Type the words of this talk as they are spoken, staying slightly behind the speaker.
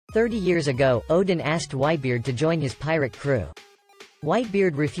30 years ago, Oden asked Whitebeard to join his pirate crew.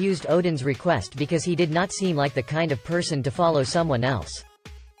 Whitebeard refused Oden's request because he did not seem like the kind of person to follow someone else.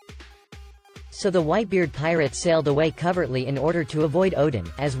 So the Whitebeard Pirates sailed away covertly in order to avoid Oden,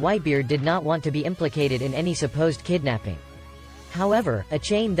 as Whitebeard did not want to be implicated in any supposed kidnapping. However, a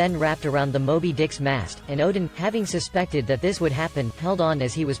chain then wrapped around the Moby Dick's mast, and Oden, having suspected that this would happen, held on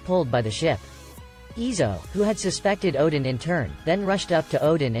as he was pulled by the ship. Izo, who had suspected Oden in turn, then rushed up to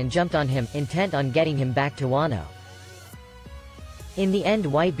Oden and jumped on him, intent on getting him back to Wano. In the end,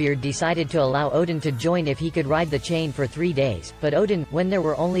 Whitebeard decided to allow Oden to join if he could ride the chain for 3 days, but Oden, when there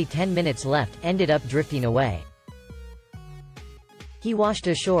were only 10 minutes left, ended up drifting away. He washed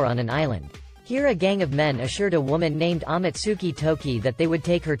ashore on an island. Here a gang of men assured a woman named Oden Toki that they would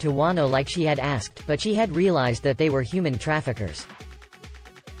take her to Wano like she had asked, but she had realized that they were human traffickers.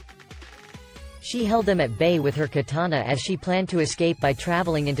 She held them at bay with her katana as she planned to escape by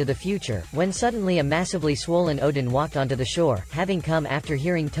traveling into the future, when suddenly a massively swollen Oden walked onto the shore, having come after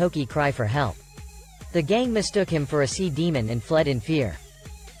hearing Toki cry for help. The gang mistook him for a sea demon and fled in fear.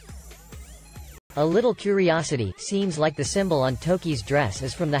 A little curiosity, seems like the symbol on Toki's dress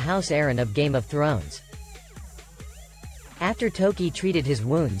is from the House Aaron of Game of Thrones. After Toki treated his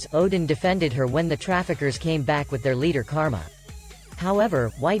wounds, Oden defended her when the traffickers came back with their leader Karma.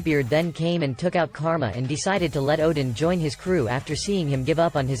 However, Whitebeard then came and took out Karma and decided to let Oden join his crew after seeing him give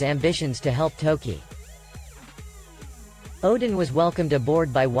up on his ambitions to help Toki. Oden was welcomed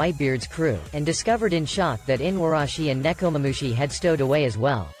aboard by Whitebeard's crew, and discovered in shock that Inuarashi and Nekomamushi had stowed away as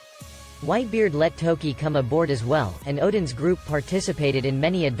well. Whitebeard let Toki come aboard as well, and Oden's group participated in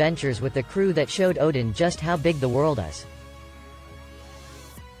many adventures with the crew that showed Oden just how big the world is.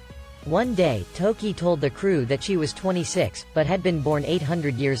 One day, Toki told the crew that she was 26, but had been born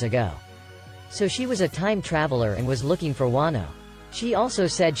 800 years ago. So she was a time traveler and was looking for Wano. She also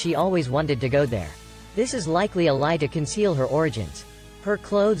said she always wanted to go there. This is likely a lie to conceal her origins. Her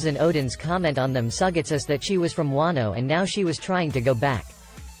clothes and Oden's comment on them suggests us that she was from Wano and now she was trying to go back.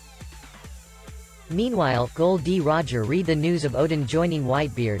 Meanwhile, Gold D. Roger read the news of Oden joining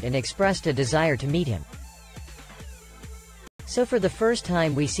Whitebeard and expressed a desire to meet him. So for the first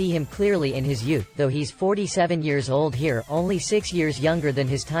time we see him clearly in his youth, though he's 47 years old here, only 6 years younger than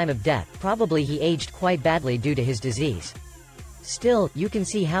his time of death. Probably he aged quite badly due to his disease. Still, you can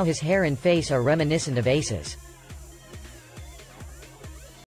see how his hair and face are reminiscent of Ace's.